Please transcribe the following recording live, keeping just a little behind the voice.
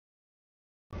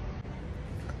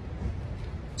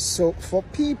So for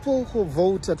people who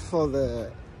voted for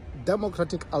the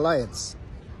Democratic Alliance,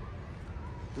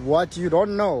 what you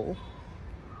don't know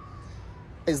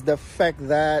is the fact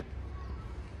that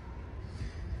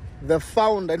the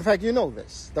founder, in fact, you know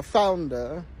this, the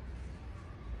founder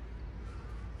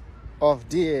of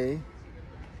DA's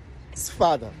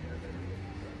father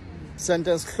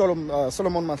sentenced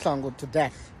Solomon Mahlangu to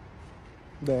death.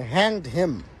 They hanged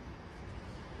him.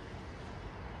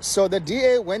 So the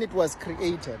DA, when it was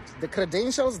created, the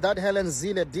credentials that Helen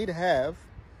Zille did have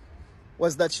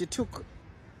was that she took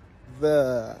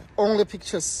the only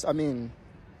pictures,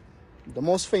 the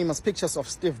most famous pictures of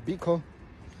Steve Biko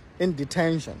in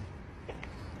detention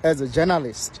as a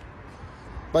journalist.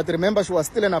 But remember, she was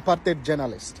still an apartheid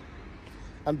journalist.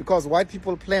 And because white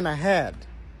people plan ahead,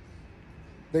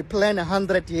 they plan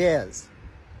 100 years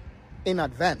in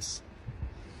advance.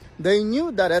 They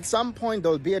knew that at some point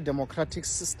there will be a democratic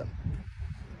system.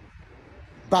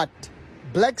 But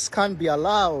blacks can't be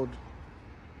allowed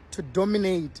to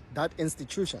dominate that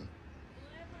institution.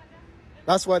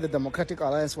 That's why the Democratic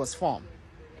Alliance was formed.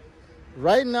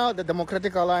 Right now, the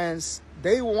Democratic Alliance,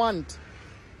 they want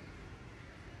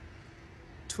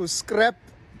to scrap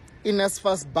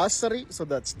NSFAS bursary so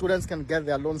that students can get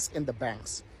their loans in the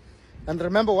banks. And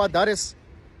remember what that is?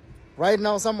 Right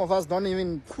now, some of us don't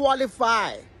even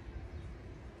qualify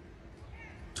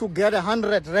to get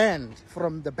 100 rand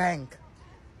from the bank.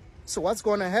 So what's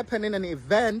going to happen in an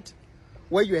event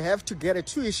where you have to get a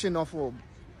tuition of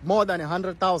more than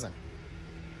 100,000?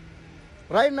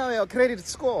 Right now, your credit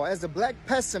score as a black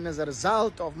person as a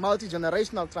result of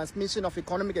multi-generational transmission of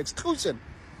economic exclusion,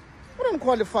 we don't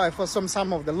qualify for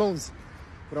some of the loans.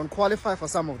 We don't qualify for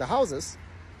some of the houses.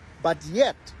 But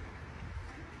yet,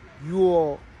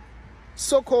 your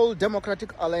so-called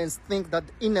Democratic Alliance think that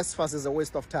NSFAS is a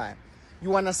waste of time.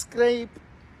 You want to scrape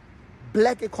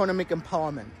black economic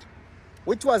empowerment,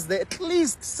 which was at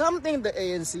least something the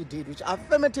ANC did, which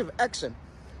affirmative action,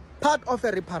 part of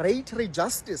a reparatory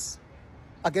justice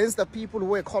against the people who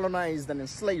were colonized and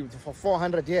enslaved for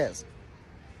 400 years.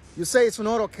 You say it's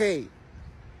not okay.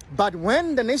 But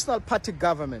when the National Party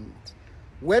government,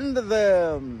 when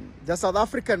the South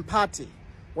African Party,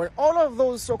 when all of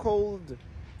those so-called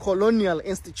colonial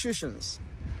institutions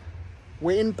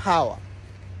were in power,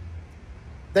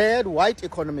 they had white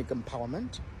economic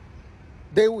empowerment,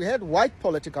 they had white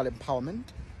political empowerment,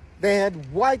 they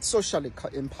had white social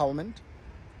empowerment,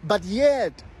 but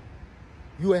yet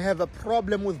you have a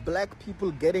problem with black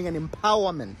people getting an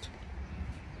empowerment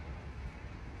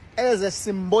as a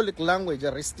symbolic language,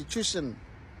 a restitution,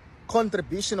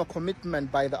 contribution or commitment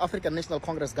by the African National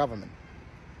Congress government.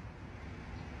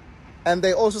 And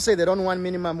they also say they don't want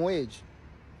minimum wage.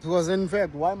 Because in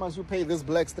fact, why must you pay these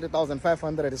blacks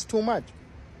 3,500? It's too much.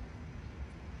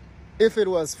 If it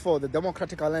was for the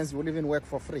Democratic Alliance, you would even work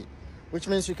for free, which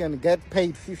means you can get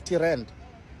paid 50 rand.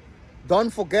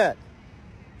 Don't forget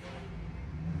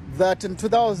that in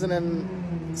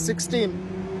 2016,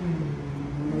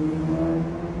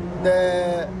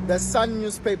 the Sun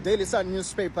newspaper, Daily Sun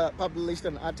newspaper, published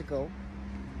an article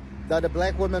that a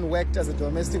black woman worked as a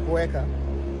domestic worker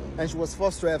and she was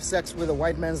forced to have sex with a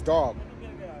white man's dog.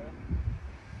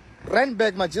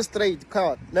 Randburg Magistrate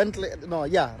Court,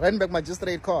 Randburg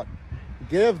Magistrate Court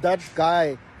gave that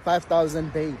guy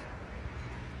 5,000 bail.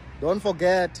 Don't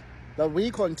forget that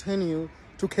we continue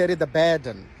to carry the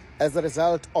burden as a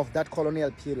result of that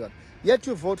colonial period. Yet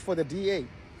you vote for the DA.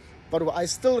 But I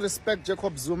still respect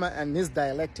Jacob Zuma and his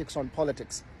dialectics on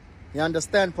politics. He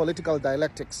understands political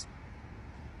dialectics.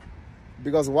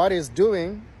 Because what he's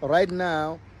doing right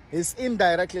now is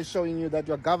indirectly showing you that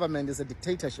your government is a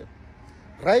dictatorship.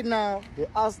 Right now, they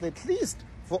asked at least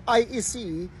for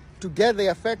IEC to get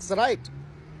their facts right.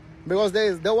 Because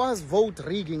there was vote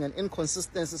rigging and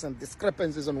inconsistencies and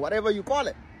discrepancies and whatever you call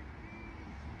it.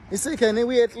 You see, can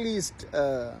we at least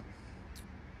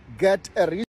get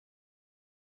a